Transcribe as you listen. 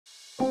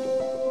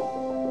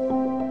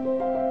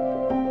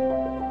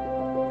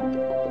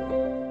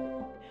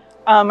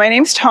My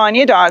name's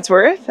Tanya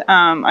Dodsworth.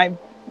 I've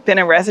been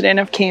a resident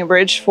of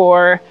Cambridge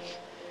for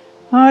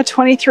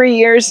 23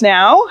 years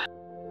now.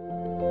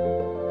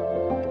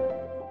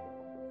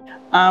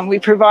 We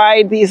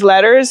provide these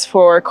letters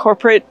for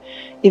corporate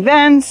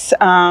events,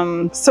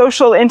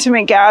 social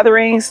intimate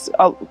gatherings,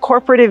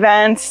 corporate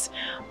events,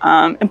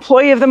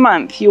 employee of the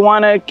month. You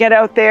want to get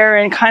out there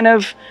and kind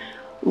of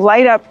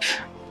light up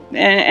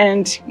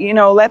and you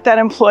know, let that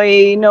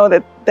employee know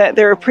that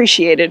they're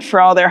appreciated for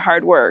all their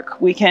hard work.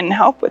 We can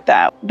help with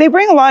that. They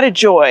bring a lot of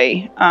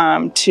joy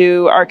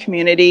to our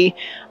community.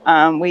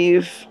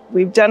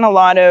 We've done a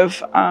lot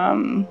of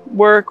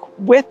work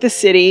with the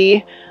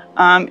city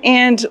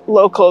and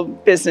local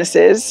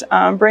businesses,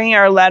 bringing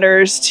our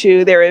letters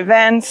to their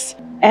events,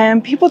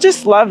 and people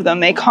just love them.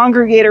 They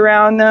congregate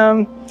around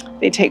them.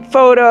 They take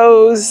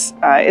photos.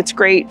 It's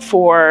great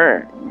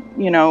for,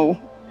 you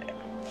know,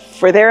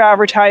 for their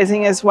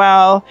advertising as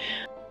well.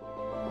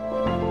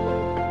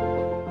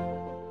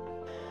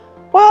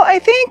 Well, I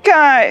think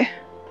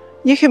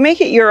you can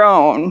make it your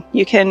own.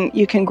 You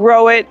can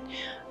grow it.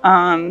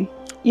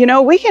 You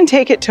know, we can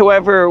take it to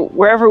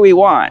wherever we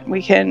want.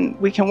 We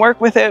can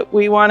work with it.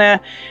 We want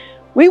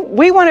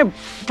to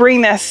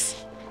bring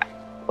this,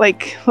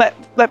 like,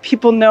 let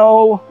people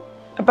know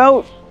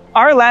about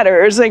our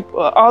letters, like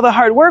all the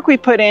hard work we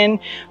put in,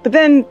 but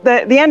then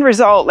the end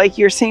result, like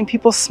you're seeing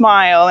people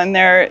smile and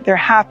they're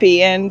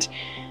happy and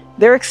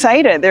they're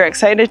excited. They're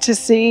excited to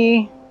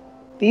see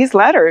these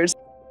letters.